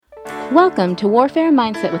Welcome to Warfare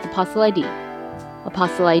Mindset with Apostle ID.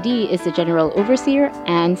 Apostle ID is the General Overseer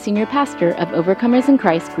and Senior Pastor of Overcomers in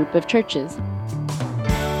Christ group of churches.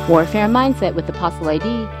 Warfare Mindset with Apostle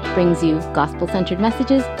ID brings you gospel-centered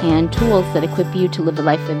messages and tools that equip you to live a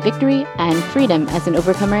life of victory and freedom as an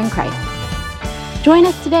overcomer in Christ. Join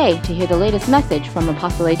us today to hear the latest message from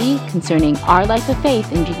Apostle ID concerning our life of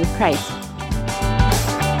faith in Jesus Christ.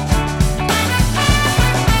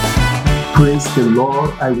 Praise the Lord.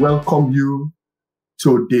 I welcome you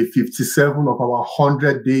to day 57 of our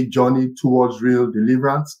 100-day journey towards real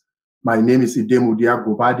deliverance. My name is Idemudia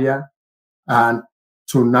Gobadia, and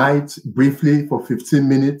tonight, briefly for 15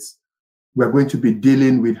 minutes, we're going to be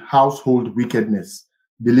dealing with household wickedness,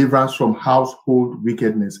 deliverance from household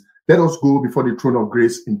wickedness. Let us go before the throne of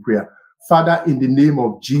grace in prayer. Father, in the name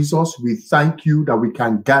of Jesus, we thank you that we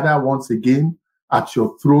can gather once again at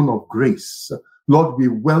your throne of grace. Lord, we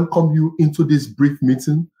welcome you into this brief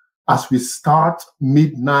meeting as we start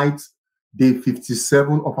midnight, day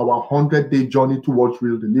 57 of our 100-day journey towards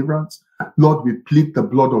real deliverance. Lord, we plead the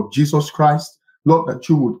blood of Jesus Christ. Lord, that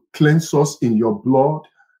you would cleanse us in your blood.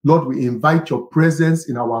 Lord, we invite your presence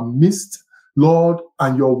in our midst. Lord,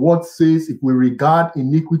 and your word says, if we regard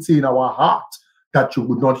iniquity in our heart, that you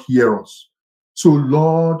would not hear us. So,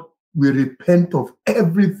 Lord, we repent of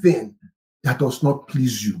everything that does not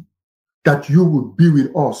please you, that you would be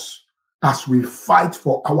with us as we fight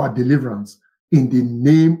for our deliverance in the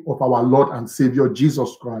name of our Lord and Savior,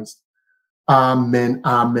 Jesus Christ. Amen.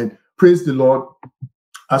 Amen. Praise the Lord.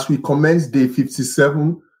 As we commence day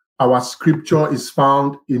 57, our scripture is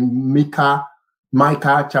found in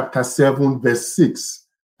Micah chapter 7, verse 6,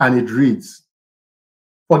 and it reads,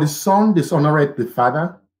 "For the son dishonoreth the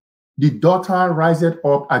father, the daughter riseth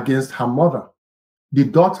up against her mother, the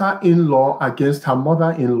daughter-in-law against her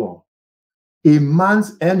mother-in-law. A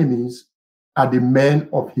man's enemies are the men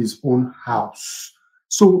of his own house."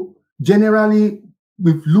 So generally,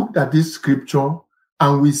 we've looked at this scripture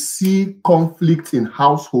and we see conflict in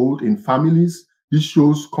household, in families. This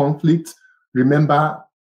shows conflict. Remember,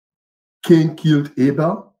 Cain killed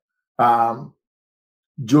Abel.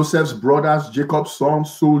 Joseph's brothers, Jacob's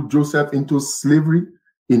sons, sold Joseph into slavery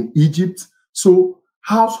in Egypt. So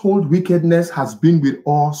household wickedness has been with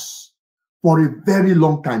us for a very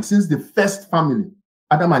long time, since the first family,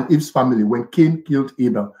 Adam and Eve's family, when Cain killed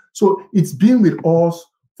Abel. So it's been with us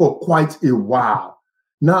for quite a while.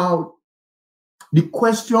 Now, the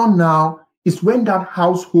question now is when that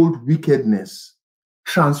household wickedness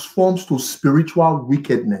transforms to spiritual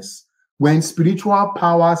wickedness, when spiritual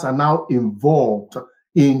powers are now involved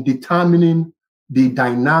in determining the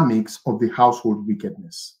dynamics of the household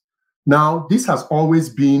wickedness. Now, this has always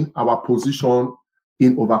been our position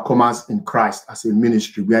in Overcomers in Christ as a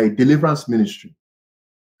ministry. We are a deliverance ministry.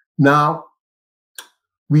 Now,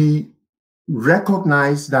 we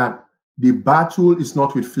recognize that the battle is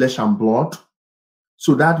not with flesh and blood.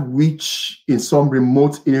 So that witch in some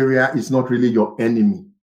remote area is not really your enemy.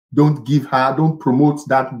 Don't promote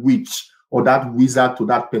that witch or that wizard to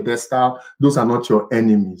that pedestal. Those are not your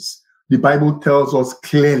enemies. The Bible tells us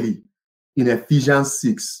clearly in Ephesians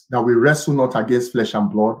 6 that we wrestle not against flesh and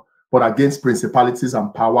blood, but against principalities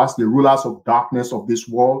and powers, the rulers of darkness of this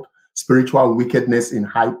world, spiritual wickedness in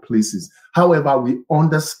high places. However, we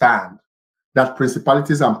understand that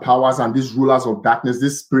principalities and powers and these rulers of darkness,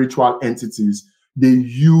 these spiritual entities, they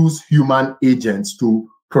use human agents to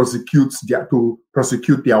prosecute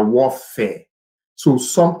their warfare. So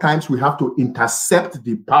sometimes we have to intercept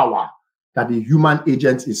the power that the human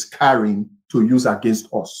agent is carrying to use against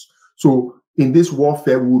us. So in this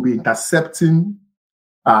warfare, we will be intercepting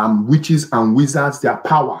witches and wizards, their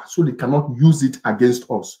power, so they cannot use it against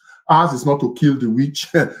us. Ours is not to kill the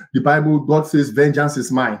witch. The Bible, God says, vengeance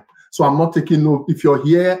is mine. So I'm not taking no. If you're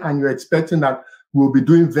here and you're expecting that we'll be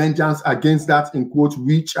doing vengeance against that, in quotes,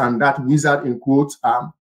 witch and that wizard, in quotes,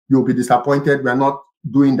 you'll be disappointed. We're not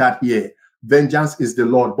doing that here. Vengeance is the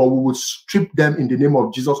Lord, but we will strip them in the name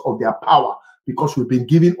of Jesus of their power, because we've been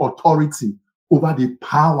given authority over the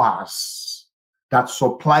powers that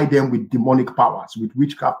supply them with demonic powers, with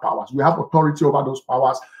witchcraft powers. We have authority over those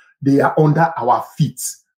powers. They are under our feet,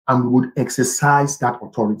 and we would exercise that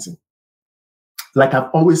authority. Like I've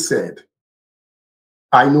always said,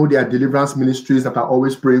 I know there are deliverance ministries that are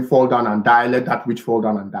always praying, fall down and die, let that witch fall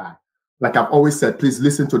down and die. Like I've always said, please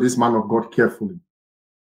listen to this man of God carefully.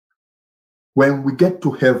 When we get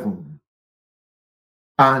to heaven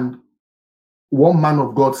and one man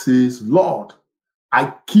of God says, "Lord,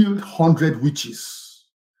 I killed 100 witches.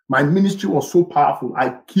 My ministry was so powerful.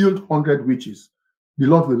 I killed 100 witches." The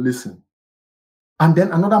Lord will listen. And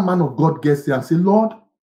then another man of God gets there and says, "Lord,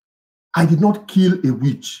 I did not kill a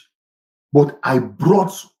witch. but I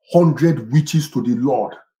brought 100 witches to the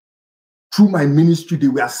Lord. Through my ministry, they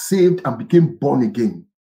were saved and became born again.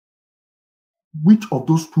 Which of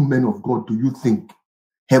those two men of God do you think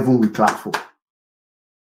heaven will clap for?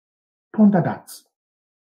 Ponder that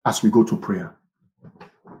as we go to prayer.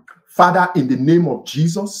 Father, in the name of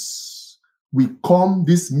Jesus, we come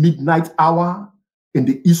this midnight hour in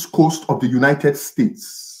the East Coast of the United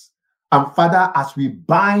States. And Father, as we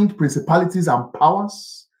bind principalities and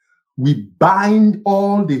powers, we bind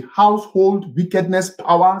all the household wickedness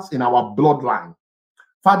powers in our bloodline.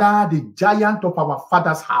 Father, the giant of our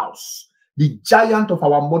father's house, the giant of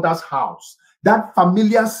our mother's house, that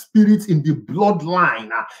familiar spirit in the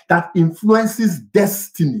bloodline that influences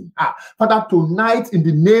destiny. Father, tonight in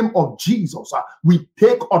the name of Jesus, we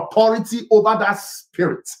take authority over that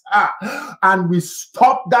spirit and we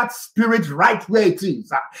stop that spirit right where it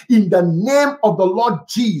is. In the name of the Lord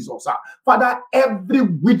Jesus, Father, every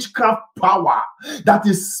witchcraft power that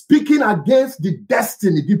is speaking against the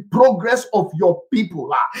destiny, the progress of your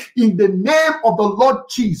people, in the name of the Lord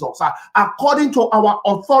Jesus, according to our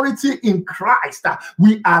authority in Christ,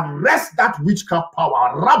 we arrest that witchcraft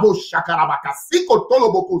power. Rabo shakarabaka siko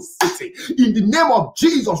toloboko city. In the name of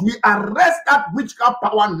Jesus, we arrest that witchcraft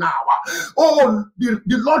power now. Oh, the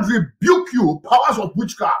Lord rebuke you, powers of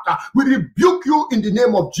witchcraft. We rebuke you in the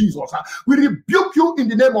name of Jesus. We rebuke you in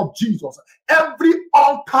the name of Jesus. Every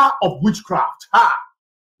altar of witchcraft.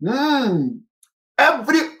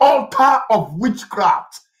 Every altar of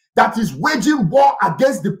witchcraft that is waging war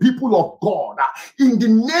against the people of God, in the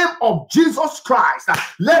name of Jesus Christ,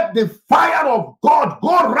 let the fire of God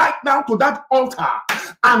go right now to that altar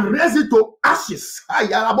and raise it to ashes. In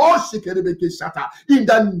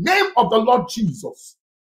the name of the Lord Jesus.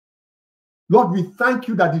 Lord, we thank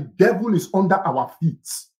you that the devil is under our feet.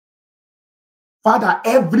 Father,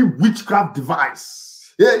 every witchcraft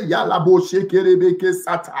device,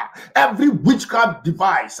 every witchcraft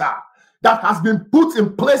device that has been put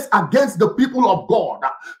in place against the people of God,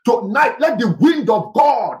 tonight let the wind of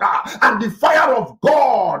God and the fire of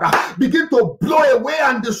God begin to blow away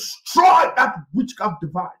and destroy that witchcraft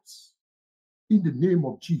device. In the name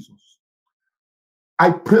of Jesus,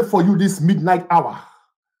 I pray for you this midnight hour.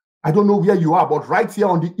 I don't know where you are, but right here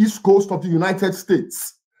on the East Coast of the United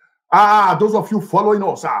States, those of you following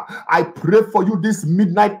us, I pray for you this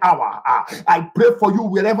midnight hour. I pray for you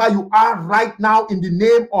wherever you are right now in the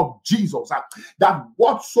name of Jesus, that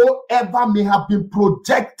whatsoever may have been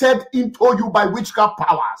projected into you by witchcraft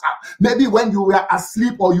powers, maybe when you were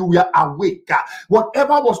asleep or you were awake,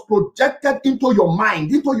 whatever was projected into your mind,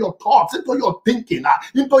 into your thoughts, into your thinking,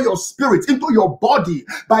 into your spirit, into your body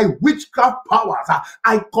by witchcraft powers,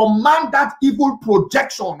 I command that evil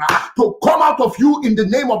projection to come out of you in the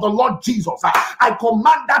name of the Lord Jesus. I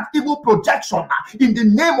command that evil projection in the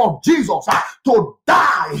name of Jesus to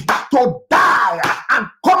die and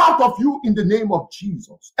come out of you in the name of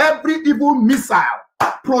Jesus. Every evil missile,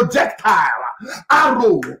 projectile,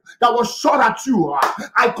 arrow that was shot at you,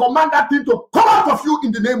 I command that thing to come out of you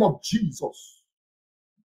in the name of Jesus.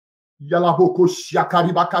 Yalaboko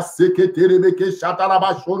shakaribaka sekete rebeke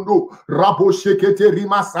shatarabashondo rabo shekete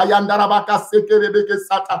rima sayandarabaka sekerebeke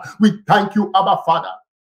sata. We thank you, Abba Father.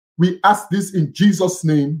 We ask this in Jesus'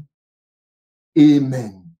 name.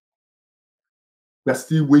 Amen. We are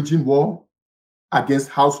still waging war against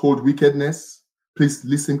household wickedness. Please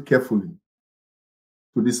listen carefully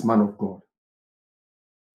to this man of God.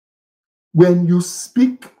 When you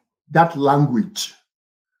speak that language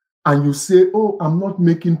and you say, oh, I'm not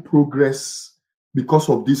making progress because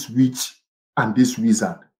of this witch and this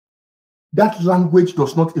wizard, that language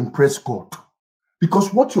does not impress God.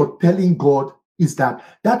 Because what you're telling God is that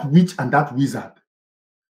that witch and that wizard,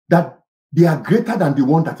 that they are greater than the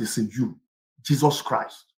one that is in you, Jesus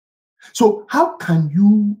Christ. So how can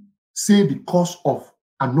you say because of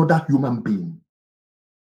another human being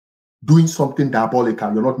doing something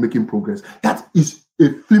diabolical, you're not making progress? That is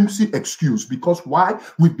a flimsy excuse. Because why?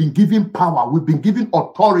 We've been given power, we've been given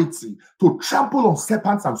authority to trample on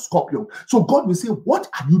serpents and scorpions. So God will say, what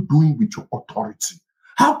are you doing with your authority?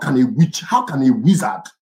 How can a witch, how can a wizard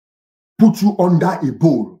put you under a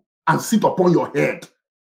bowl and sit upon your head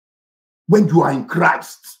when you are in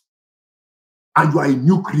Christ and you are a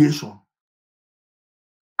new creation,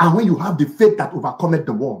 and when you have the faith that overcometh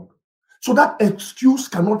the world? So that excuse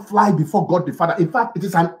cannot fly before God the Father. In fact, it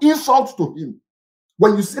is an insult to him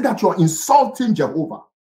when you say that you're insulting Jehovah.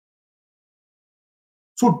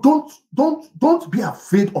 So don't be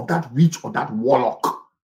afraid of that witch or that warlock.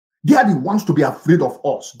 They are the ones to be afraid of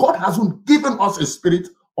us. God hasn't given us a spirit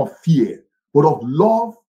of fear, but of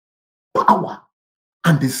love, power,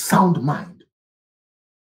 and a sound mind.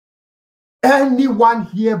 Anyone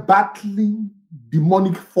here battling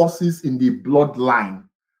demonic forces in the bloodline,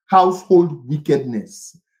 household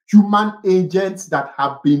wickedness, human agents that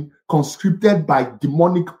have been conscripted by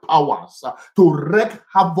demonic powers to wreak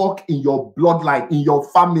havoc in your bloodline, in your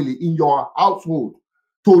family, in your household,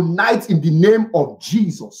 tonight in the name of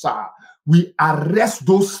Jesus, we arrest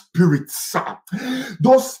those spirits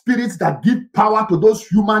that give power to those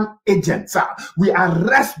human agents. We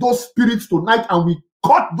arrest those spirits tonight, and we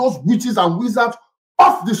cut those witches and wizards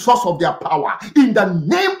off the source of their power. In the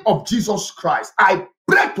name of Jesus Christ, I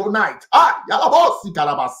pray tonight that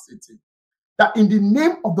in the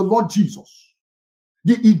name of the Lord Jesus,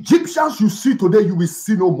 the Egyptians you see today, you will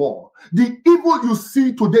see no more. The evil you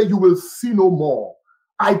see today, you will see no more.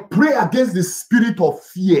 I pray against the spirit of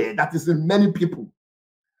fear that is in many people.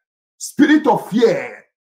 Spirit of fear,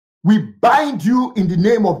 we bind you in the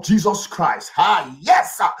name of Jesus Christ.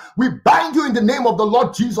 Yes, we bind you in the name of the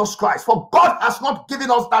Lord Jesus Christ. For God has not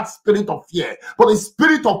given us that spirit of fear, but a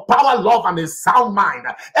spirit of power, love, and a sound mind.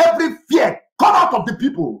 Every fear, come out of the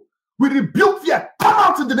people. We rebuke fear, come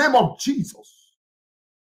out in the name of Jesus.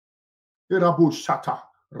 We plead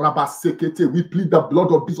the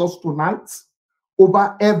blood of Jesus tonight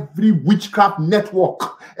over every witchcraft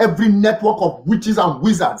network, every network of witches and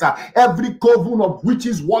wizards, every coven of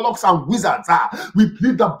witches, warlocks, and wizards. We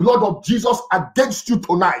plead the blood of Jesus against you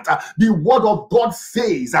tonight. The word of God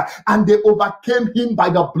says, and they overcame him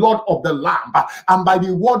by the blood of the Lamb and by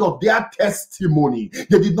the word of their testimony.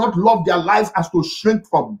 They did not love their lives as to shrink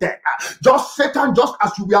from death. Just Satan, just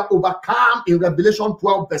as you were overcome in Revelation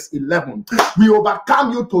 12 verse 11, we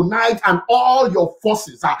overcome you tonight and all your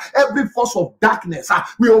forces, every force of darkness.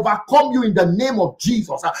 We overcome you in the name of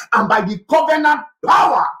Jesus and by the covenant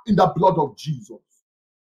power in the blood of Jesus.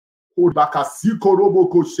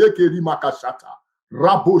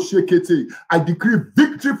 I decree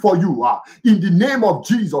victory for you in the name of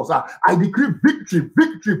Jesus. I decree victory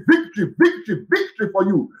for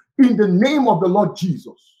you in the name of the Lord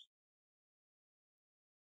Jesus.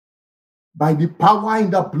 By the power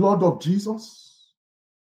in the blood of Jesus,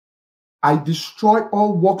 I destroy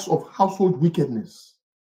all works of household wickedness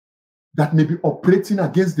that may be operating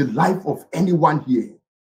against the life of anyone here.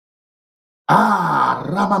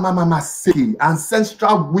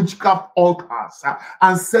 Ancestral witchcraft altars,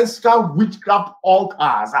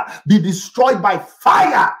 be destroyed by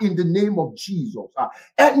fire in the name of Jesus.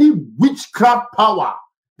 Any witchcraft power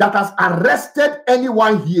that has arrested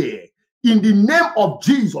anyone here, in the name of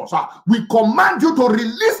Jesus, we command you to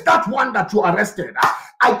release that one that you arrested.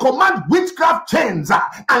 I command witchcraft chains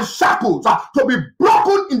and shackles to be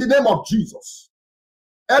broken in the name of Jesus.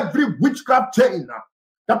 Every witchcraft chain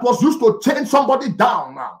that was used to chain somebody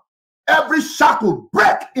down, every shackle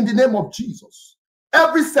break in the name of Jesus.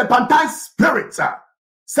 Every serpentine spirit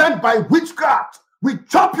sent by witchcraft, we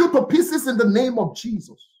chop you to pieces in the name of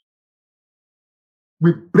Jesus.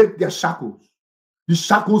 We break their shackles. The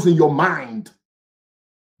shackles in your mind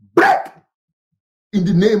break in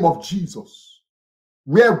the name of Jesus.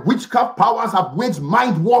 Where witchcraft powers have waged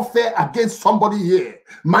mind warfare against somebody here,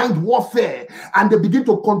 mind warfare, and they begin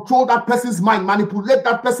to control that person's mind, manipulate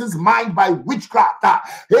that person's mind by witchcraft.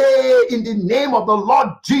 Hey, in the name of the Lord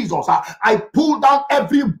Jesus, I pull down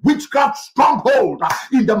every witchcraft stronghold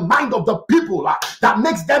in the mind of the people that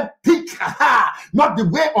makes them think not the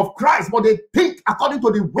way of Christ, but they think according to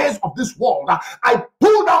the ways of this world. I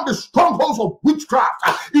pull down the strongholds of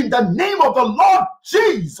witchcraft in the name of the Lord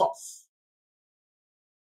Jesus.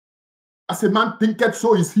 As a man thinketh,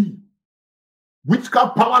 so is he.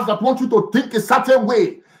 Witchcraft powers that want you to think a certain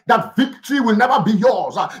way, that victory will never be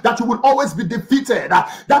yours, that you will always be defeated.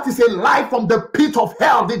 That is a lie from the pit of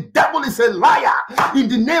hell. The devil is a liar. In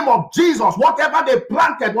the name of Jesus, whatever they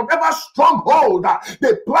planted, whatever stronghold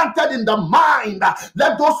they planted in the mind,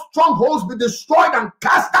 let those strongholds be destroyed and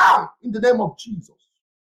cast down in the name of Jesus.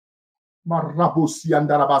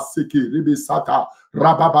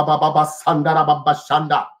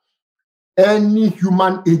 Any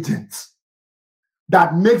human agent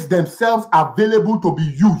that makes themselves available to be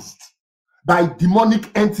used by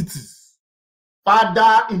demonic entities,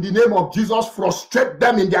 Father, in the name of Jesus, frustrate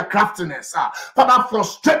them in their craftiness. Father,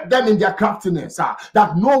 frustrate them in their craftiness,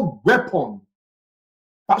 that no weapon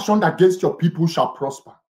fashioned against your people shall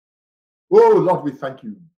prosper. Oh, Lord, we thank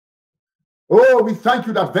you. Oh, we thank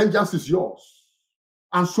you that vengeance is yours.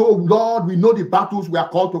 And so, Lord, we know the battles we are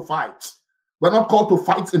called to fight. We're not called to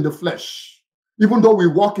fight in the flesh. Even though we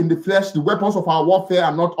walk in the flesh, the weapons of our warfare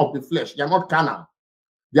are not of the flesh. They are not carnal.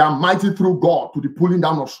 They are mighty through God to the pulling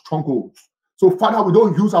down of strongholds. So, Father, we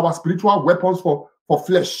don't use our spiritual weapons for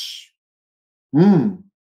flesh.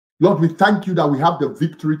 Lord, we thank you that we have the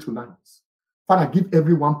victory tonight. Father, give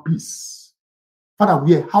everyone peace. Father,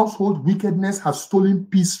 where household wickedness has stolen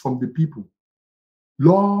peace from the people,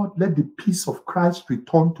 Lord, let the peace of Christ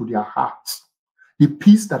return to their hearts. The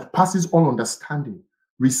peace that passes all understanding.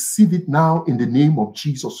 Receive it now in the name of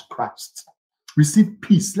Jesus Christ. Receive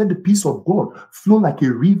peace. Let the peace of God flow like a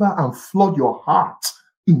river and flood your heart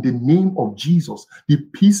in the name of Jesus. The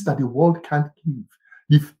peace that the world can't give.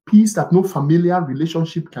 The peace that no familiar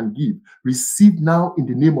relationship can give. Receive now in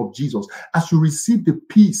the name of Jesus. As you receive the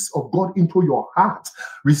peace of God into your heart,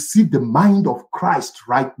 receive the mind of Christ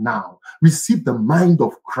right now. Receive the mind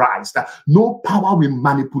of Christ. No power will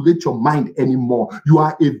manipulate your mind anymore. You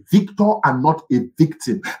are a victor and not a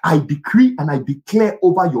victim. I decree and I declare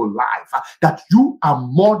over your life that you are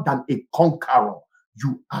more than a conqueror.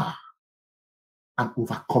 You are an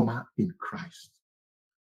overcomer in Christ.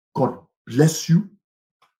 God bless you.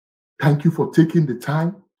 Thank you for taking the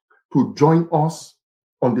time to join us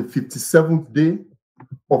on the 57th day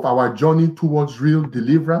of our journey towards real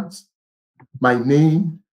deliverance. My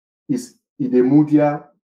name is Idemudia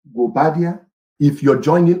Gobadia. If you're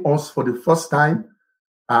joining us for the first time,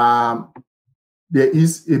 there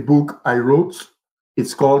is a book I wrote.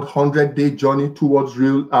 It's called 100-Day Journey Towards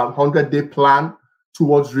Real, 100-Day Plan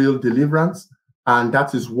Towards Real Deliverance. And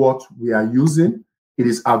that is what we are using. It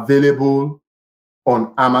is available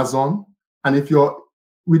on Amazon. And if you're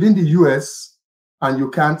within the US and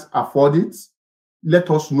you can't afford it,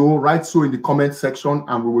 let us know. Write so in the comment section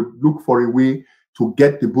and we will look for a way to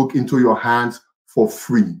get the book into your hands for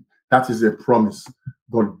free. That is a promise.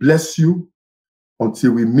 God bless you.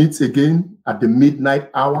 Until we meet again at the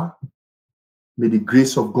midnight hour, may the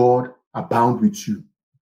grace of God abound with you.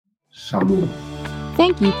 Shalom.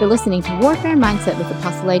 Thank you for listening to Warfare Mindset with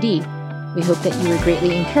Apostle ID. We hope that you were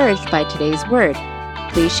greatly encouraged by today's word.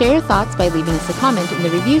 Please share your thoughts by leaving us a comment in the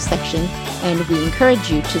review section, and we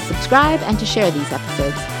encourage you to subscribe and to share these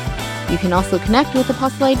episodes. You can also connect with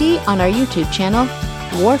Apostle ID on our YouTube channel,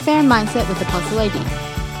 Warfare Mindset with Apostle ID.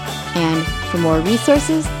 And for more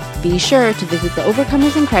resources, be sure to visit the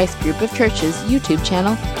Overcomers in Christ group of churches YouTube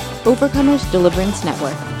channel, Overcomers Deliverance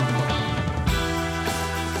Network.